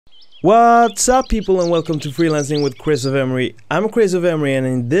What's up people, and welcome to Freelancing with Chris of Emery. I'm Chris of Emery, and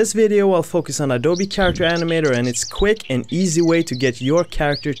in this video I'll focus on Adobe Character Animator and its quick and easy way to get your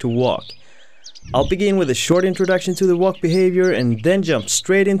character to walk. I'll begin with a short introduction to the walk behavior and then jump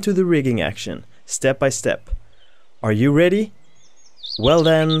straight into the rigging action, step by step. Are you ready? Well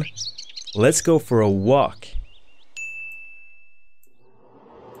then, let's go for a walk.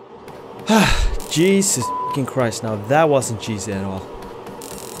 Jesus fucking Christ, now that wasn't cheesy at all.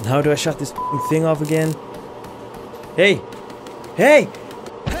 And how do I shut this thing off again? Hey! Hey!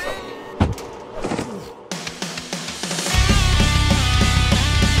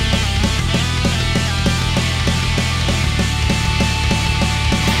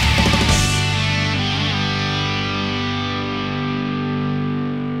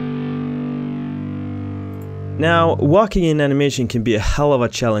 Now, walking in animation can be a hell of a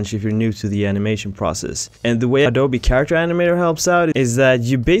challenge if you're new to the animation process. And the way Adobe Character Animator helps out is that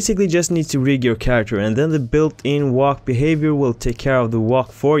you basically just need to rig your character, and then the built-in walk behavior will take care of the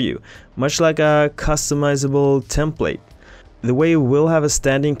walk for you, much like a customizable template. The way you will have a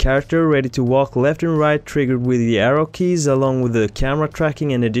standing character ready to walk left and right triggered with the arrow keys, along with the camera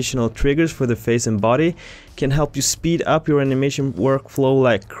tracking and additional triggers for the face and body, can help you speed up your animation workflow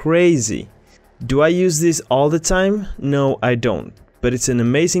like crazy. Do I use this all the time? No, I don't, but it's an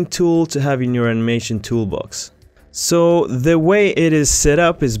amazing tool to have in your animation toolbox. So the way it is set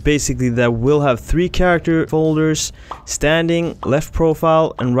up is basically that we'll have 3 character folders: standing, left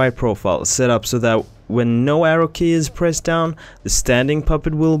profile and right profile, set up so that when no arrow key is pressed down, the standing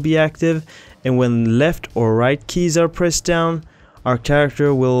puppet will be active, and when left or right keys are pressed down, our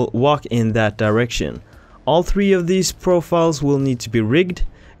character will walk in that direction. All 3 of these profiles will need to be rigged.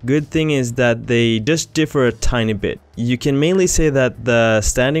 Good thing is that they just differ a tiny bit. You can mainly say that the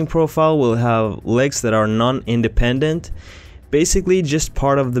standing profile will have legs that are non-independent, basically just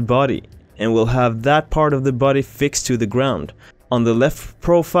part of the body, and will have that part of the body fixed to the ground. On the left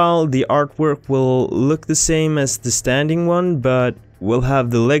profile, the artwork will look the same as the standing one, but will have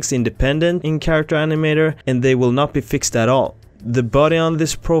the legs independent in Character Animator, and they will not be fixed at all. The body on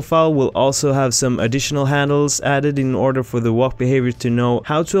this profile will also have some additional handles added in order for the walk behavior to know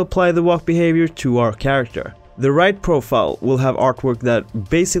how to apply the walk behavior to our character. The right profile will have artwork that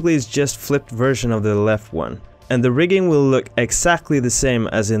basically is just flipped version of the left one, and the rigging will look exactly the same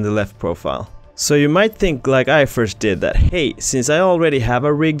as in the left profile. So you might think, like I first did, that hey, since I already have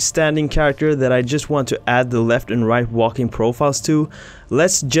a rigged standing character that I just want to add the left and right walking profiles to,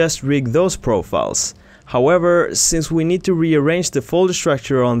 let's just rig those profiles. However, since we need to rearrange the folder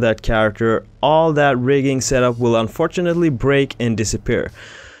structure on that character, all that rigging setup will unfortunately break and disappear.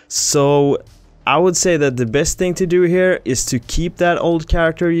 So I would say that the best thing to do here is to keep that old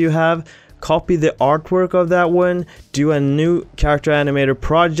character you have, copy the artwork of that one, do a new Character Animator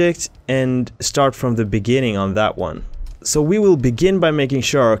project, and start from the beginning on that one. So we will begin by making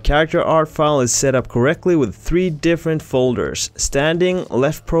sure our character art file is set up correctly with 3 different folders: standing,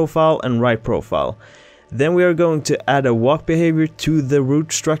 left profile and right profile. Then we are going to add a walk behavior to the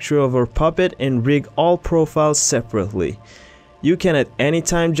root structure of our puppet and rig all profiles separately. You can at any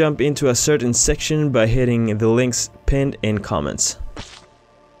time jump into a certain section by hitting the links pinned in comments.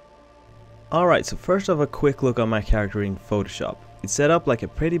 Alright, so first off, a quick look on my character in Photoshop. It's set up like a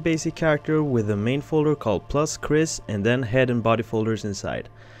pretty basic character with a main folder called plus Chris and then head and body folders inside.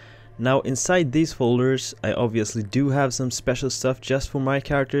 Now inside these folders I obviously do have some special stuff just for my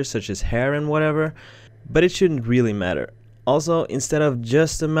character, such as hair and whatever, but it shouldn't really matter. Also, instead of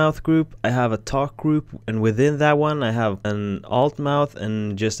just a mouth group, I have a talk group, and within that one I have an alt mouth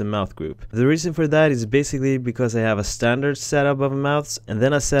and just a mouth group. The reason for that is basically because I have a standard setup of mouths and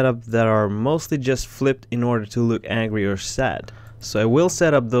then a setup that are mostly just flipped in order to look angry or sad. So I will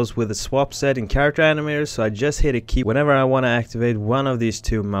set up those with a swap set in Character Animator, so I just hit a key whenever I want to activate one of these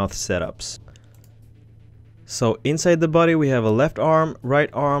 2 mouth setups. So inside the body we have a left arm,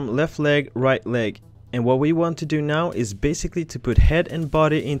 left leg, right leg. And what we want to do now is basically to put head and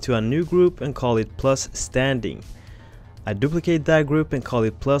body into a new group and call it plus standing. I duplicate that group and call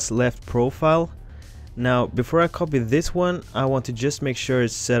it plus left profile. Now before I copy this one, I want to just make sure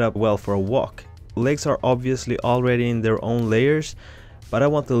it's set up well for a walk. Legs are obviously already in their own layers, but I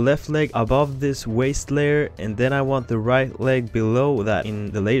want the left leg above this waist layer, and then I want the right leg below that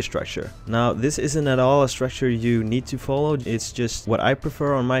in the layer structure. Now this isn't at all a structure you need to follow, it's just what I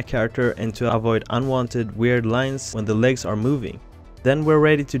prefer on my character and to avoid unwanted weird lines when the legs are moving. Then we're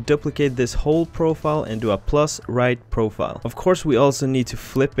ready to duplicate this whole profile and do a plus right profile. Of course we also need to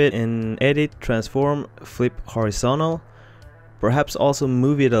flip it in edit, transform, flip horizontal. Perhaps also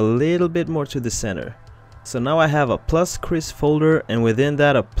move it a little bit more to the center. So now I have a plus Chris folder, and within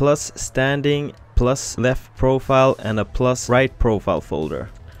that a plus standing, plus left profile, and a plus right profile folder.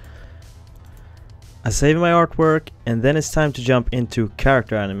 I save my artwork, and then it's time to jump into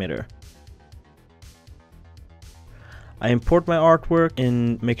Character Animator. I import my artwork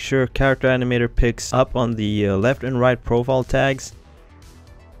and make sure Character Animator picks up on the left and right profile tags.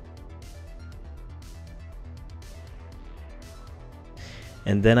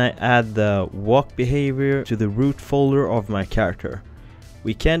 And then I add the walk behavior to the root folder of my character.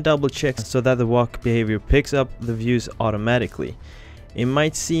 We can double check so that the walk behavior picks up the views automatically. It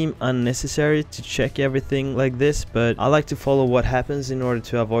might seem unnecessary to check everything like this, but I like to follow what happens in order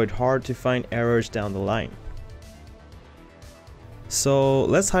to avoid hard to find errors down the line. So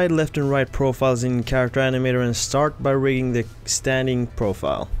let's hide left and right profiles in Character Animator and start by rigging the standing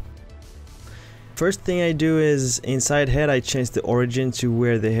profile. First thing I do is inside head I change the origin to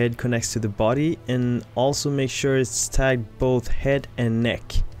where the head connects to the body, and also make sure it's tagged both head and neck.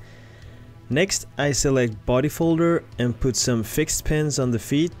 Next I select body folder and put some fixed pins on the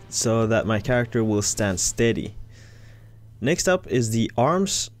feet so that my character will stand steady. Next up is the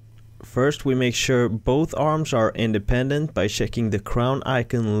arms. First we make sure both arms are independent by checking the crown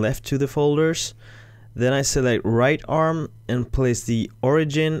icon left to the folders. Then I select right arm and place the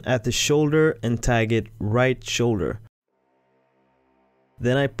origin at the shoulder and tag it right shoulder.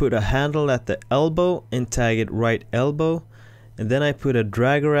 Then I put a handle at the elbow and tag it right elbow. And then I put a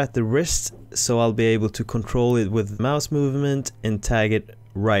dragger at the wrist, so I'll be able to control it with mouse movement and tag it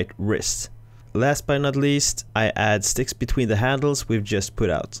right wrist. Last but not least, I add sticks between the handles we've just put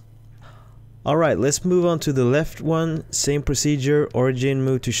out. Alright, let's move on to the left one. Same procedure, origin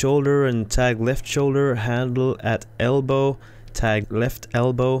move to shoulder and tag left shoulder, handle at elbow, tag left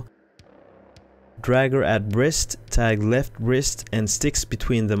elbow, dragger at wrist, tag left wrist, and sticks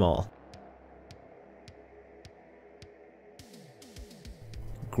between them all.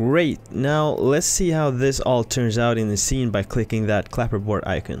 Great, now let's see how this all turns out in the scene by clicking that clapperboard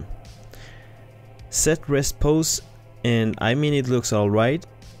icon. Set rest pose, and I mean it looks alright.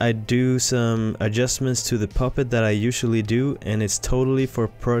 I do some adjustments to the puppet that I usually do, and it's totally for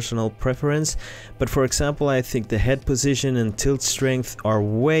personal preference, but for example I think the head position and tilt strength are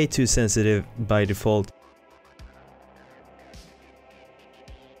way too sensitive by default.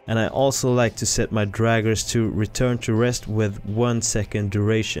 And I also like to set my draggers to return to rest with 1 second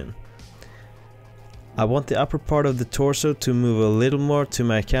duration. I want the upper part of the torso to move a little more to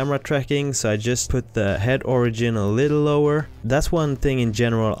my camera tracking, so I just put the head origin a little lower. That's one thing in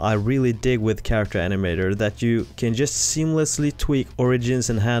general I really dig with Character Animator, that you can just seamlessly tweak origins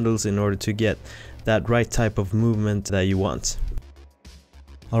and handles in order to get that right type of movement that you want.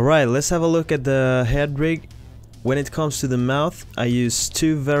 Alright, let's have a look at the head rig. When it comes to the mouth, I use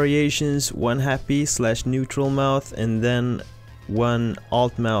two variations, one happy / neutral mouth and then one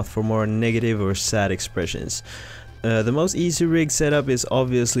alt mouth for more negative or sad expressions. The most easy rig setup is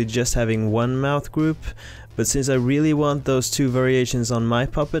obviously just having one mouth group, but since I really want those two variations on my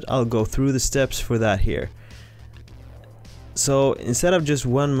puppet, I'll go through the steps for that here. So instead of just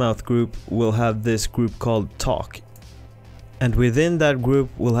one mouth group, we'll have this group called talk. And within that group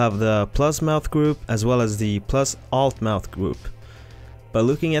we'll have the plus mouth group as well as the plus alt mouth group. By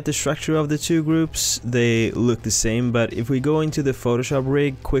looking at the structure of the two groups, they look the same, but if we go into the Photoshop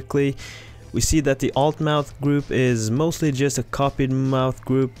rig quickly, we see that the alt mouth group is mostly just a copied mouth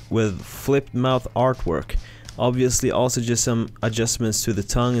group with flipped mouth artwork. Obviously also just some adjustments to the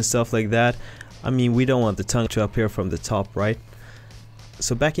tongue and stuff like that. I mean, we don't want the tongue to appear from the top, right?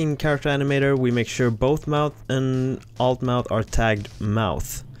 So back in Character Animator, we make sure both mouth and alt mouth are tagged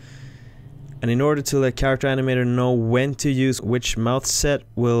mouth. And in order to let Character Animator know when to use which mouth set,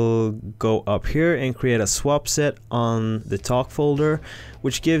 we'll go up here and create a swap set on the talk folder,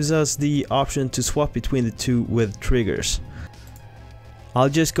 which gives us the option to swap between the two with triggers. I'll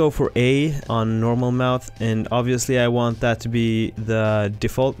just go for A on normal mouth, and obviously I want that to be the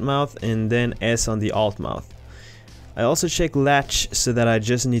default mouth, and then S on the alt mouth. I also check latch so that I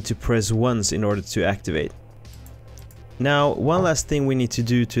just need to press once in order to activate. Now, one last thing we need to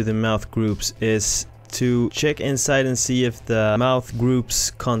do to the mouth groups is to check inside and see if the mouth groups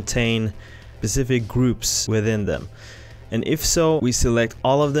contain specific groups within them. And if so, we select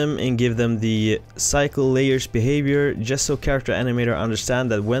all of them and give them the cycle layers behavior, just so Character Animator understand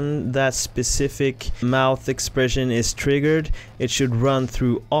that when that specific mouth expression is triggered, it should run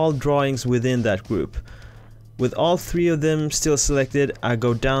through all drawings within that group. With all three of them still selected, I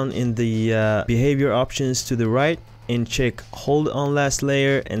go down in the behavior options to the right and check hold on last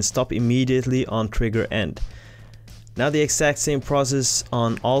layer and stop immediately on trigger end. Now the exact same process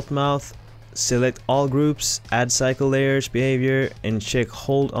on alt mouth. select all groups, add cycle layers behavior, and check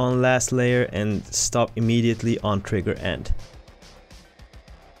hold on last layer and stop immediately on trigger end.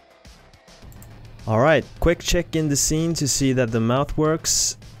 Alright, quick check in the scene to see that the mouth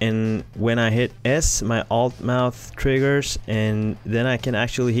works, and when I hit S, my alt mouth triggers, and then I can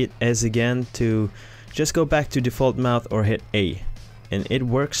actually hit S again to just go back to default mouth or hit A, and it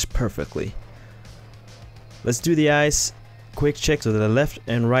works perfectly. Let's do the eyes. Quick check so that the left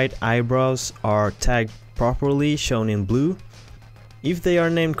and right eyebrows are tagged properly, shown in blue. If they are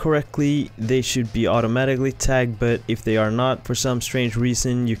named correctly, they should be automatically tagged, but if they are not for some strange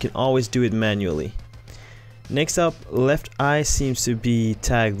reason, you can always do it manually. Next up, left eye seems to be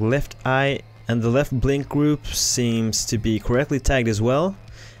tagged left eye, and the left blink group seems to be correctly tagged as well.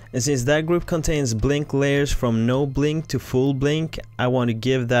 And since that group contains blink layers from no blink to full blink, I want to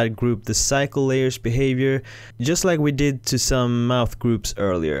give that group the cycle layers behavior, just like we did to some mouth groups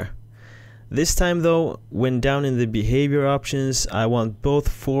earlier. This time though, when down in the behavior options, I want both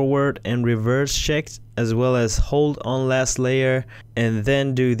forward and reverse checked, as well as hold on last layer, and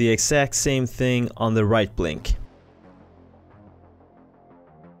then do the exact same thing on the right blink.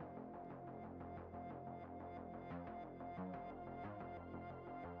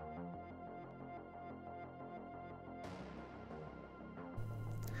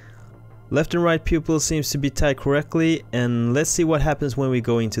 Left and right pupil seems to be tagged correctly, and let's see what happens when we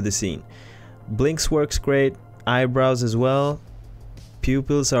go into the scene. Blinks works great, eyebrows as well.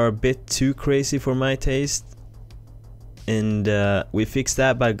 Pupils are a bit too crazy for my taste, and we fix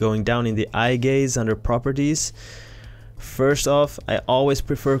that by going down in the eye gaze under properties. First off, I always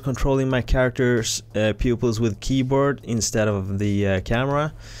prefer controlling my character's pupils with keyboard instead of the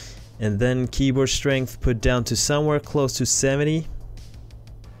camera, and then keyboard strength put down to somewhere close to 70.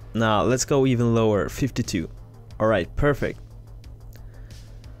 Now let's go even lower, 52. Alright, perfect.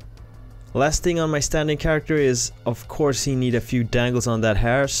 Last thing on my standing character is, of course, he need a few dangles on that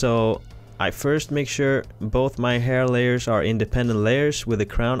hair, so I first make sure both my hair layers are independent layers with the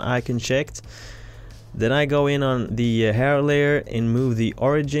crown icon checked. Then I go in on the hair layer and move the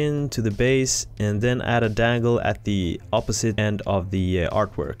origin to the base, and then add a dangle at the opposite end of the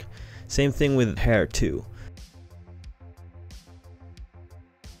artwork. Same thing with hair too.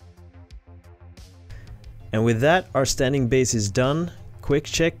 And with that, our standing base is done. Quick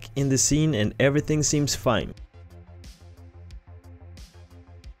check in the scene and everything seems fine.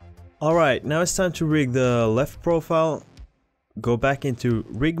 Alright, now it's time to rig the left profile. Go back into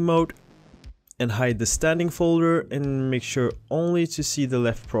rig mode and hide the standing folder and make sure only to see the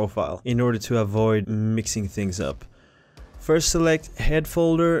left profile in order to avoid mixing things up. First select head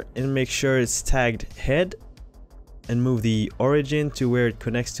folder and make sure it's tagged head, and move the origin to where it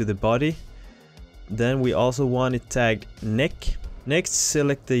connects to the body. Then we also want it tagged neck. Next,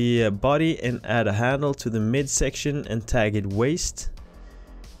 select the body and add a handle to the midsection and tag it waist.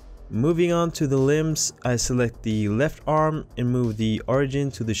 Moving on to the limbs, I select the left arm and move the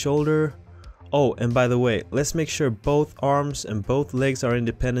origin to the shoulder. Oh, and by the way, let's make sure both arms and both legs are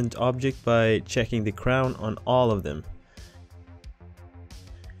independent object by checking the crown on all of them.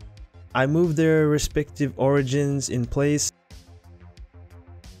 I move their respective origins in place.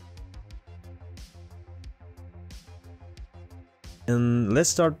 And let's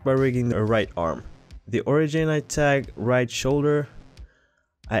start by rigging the right arm. The origin I tag right shoulder.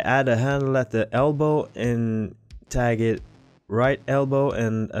 I add a handle at the elbow and tag it right elbow,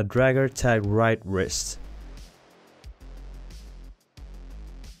 and a dragger tag right wrist.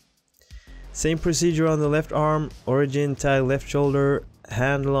 Same procedure on the left arm. Origin tag left shoulder,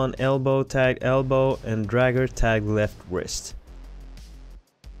 handle on elbow tag elbow, and dragger tag left wrist.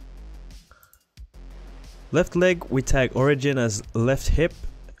 Left leg, we tag origin as left hip,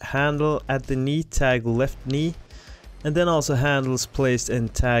 handle at the knee tag left knee, and then also handles placed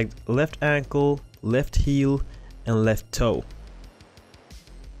and tagged left ankle, left heel, and left toe.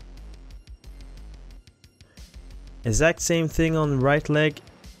 Exact same thing on the right leg.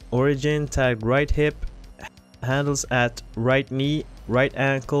 Origin tagged right hip, handles at right knee, right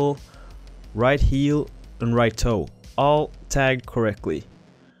ankle, right heel, and right toe, all tagged correctly.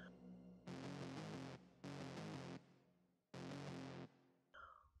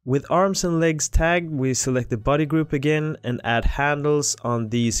 With arms and legs tagged, we select the body group again and add handles on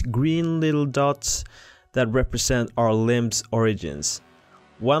these green little dots that represent our limbs' origins.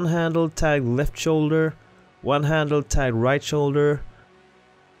 One handle tagged left shoulder, one handle tagged right shoulder,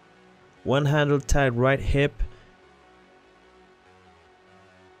 one handle tagged right hip,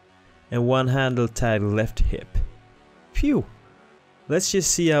 and one handle tagged left hip. Phew! Let's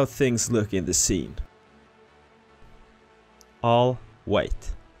just see how things look in the scene. All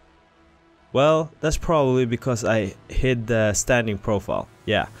white. Well, that's probably because I hid the standing profile.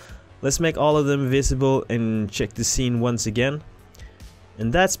 Yeah, let's make all of them visible and check the scene once again.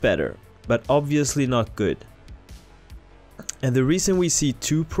 And that's better, but obviously not good. And the reason we see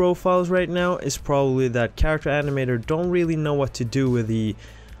two profiles right now is probably that Character Animator don't really know what to do with the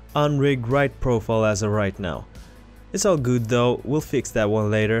unrigged right profile as of right now. It's all good though, we'll fix that one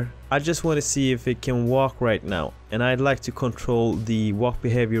later. I just want to see if it can walk right now, and I'd like to control the walk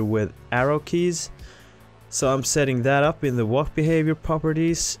behavior with arrow keys. So I'm setting that up in the walk behavior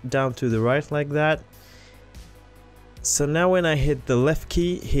properties down to the right like that. So now when I hit the left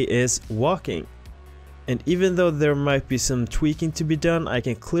key, he is walking. And even though there might be some tweaking to be done, I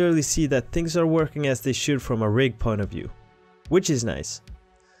can clearly see that things are working as they should from a rig point of view, which is nice.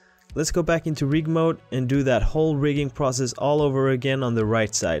 Let's go back into rig mode and do that whole rigging process all over again on the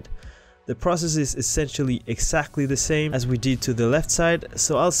right side. The process is essentially exactly the same as we did to the left side,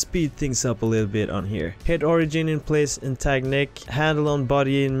 so I'll speed things up a little bit on here. Head origin in place and tag neck, handle on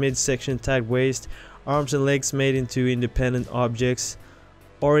body in midsection tagged waist, arms and legs made into independent objects,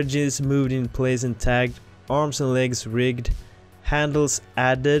 origins moved in place and tagged, arms and legs rigged, handles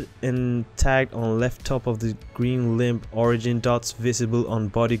added and tagged on left top of the green limb, origin dots visible on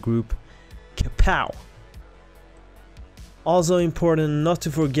body group. Kapow! Also important not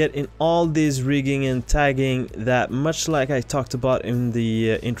to forget in all this rigging and tagging that, much like I talked about in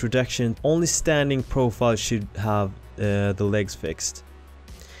the introduction, only standing profile should have the legs fixed.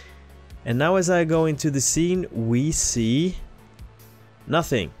 And now as I go into the scene, we see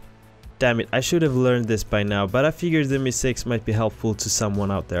nothing. Damn it, I should have learned this by now, but I figured the mistakes might be helpful to someone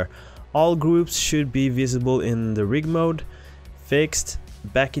out there. All groups should be visible in the rig mode, fixed,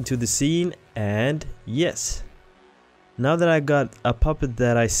 back into the scene, and yes. Now that I got a puppet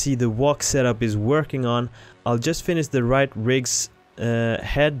that I see the walk setup is working on, I'll just finish the right rig's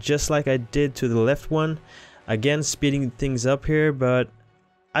head just like I did to the left one. Again, speeding things up here, but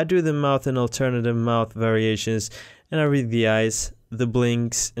I do the mouth and alternative mouth variations, and I read the eyes, the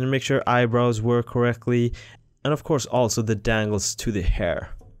blinks, and make sure eyebrows work correctly, and of course also the dangles to the hair.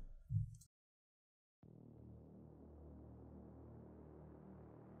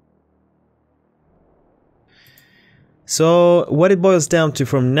 So what it boils down to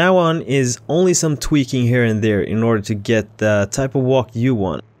from now on is only some tweaking here and there in order to get the type of walk you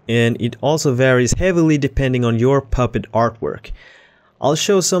want, and it also varies heavily depending on your puppet artwork. I'll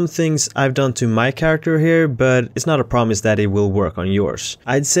show some things I've done to my character here, but it's not a promise that it will work on yours.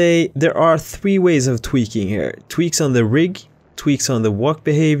 I'd say there are three ways of tweaking here: tweaks on the rig, tweaks on the walk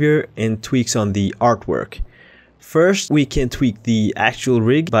behavior, and tweaks on the artwork. First, we can tweak the actual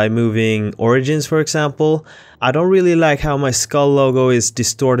rig by moving origins, for example. I don't really like how my skull logo is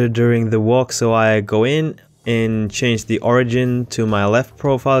distorted during the walk, so I go in and change the origin to my left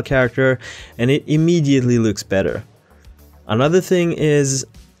profile character, and it immediately looks better. Another thing is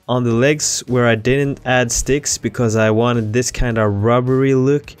on the legs, where I didn't add sticks because I wanted this kind of rubbery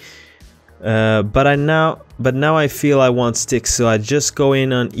look. But now I feel I want sticks, so I just go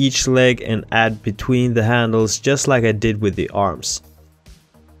in on each leg and add between the handles just like I did with the arms.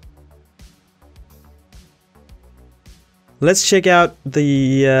 Let's check out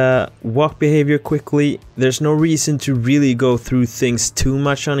the walk behavior quickly. There's no reason to really go through things too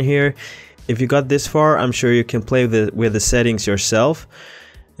much on here. If you got this far, I'm sure you can play with the settings yourself.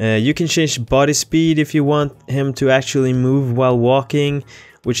 You can change body speed if you want him to actually move while walking,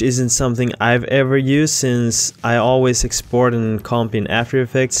 which isn't something I've ever used since I always export and comp in After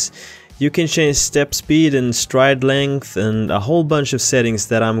Effects. You can change step speed and stride length and a whole bunch of settings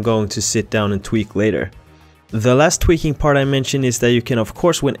that I'm going to sit down and tweak later. The last tweaking part I mentioned is that you can, of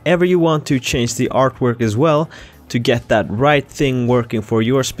course, whenever you want to, change the artwork as well to get that right thing working for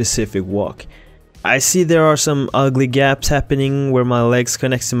your specific walk. I see there are some ugly gaps happening where my legs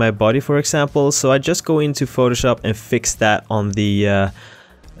connect to my body, for example, so I just go into Photoshop and fix that on the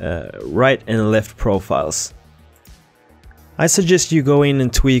right and left profiles. I suggest you go in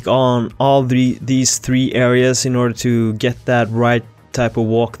and tweak on all these three areas in order to get that right type of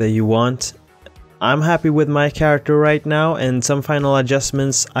walk that you want. I'm happy with my character right now, and some final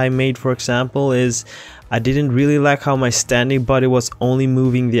adjustments I made, for example, is I didn't really like how my standing body was only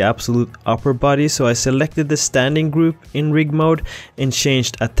moving the absolute upper body, so I selected the standing group in rig mode and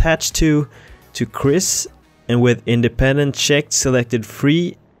changed attach to Chris, and with independent checked selected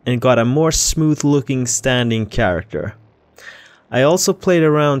free, and got a more smooth looking standing character. I also played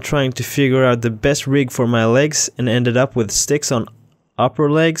around trying to figure out the best rig for my legs and ended up with sticks on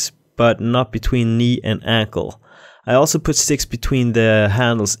upper legs but not between knee and ankle. I also put sticks between the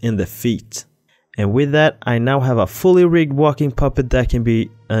handles in the feet. And with that, I now have a fully rigged walking puppet that can be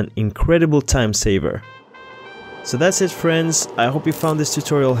an incredible time saver. So that's it, friends. I hope you found this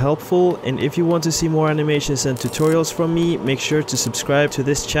tutorial helpful, and if you want to see more animations and tutorials from me, make sure to subscribe to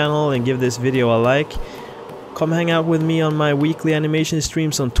this channel and give this video a like. Come hang out with me on my weekly animation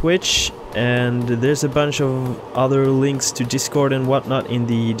streams on Twitch, and there's a bunch of other links to Discord and whatnot in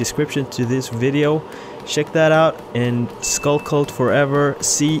the description to this video. Check that out, and Skull Cult forever.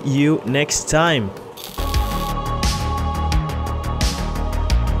 See you next time.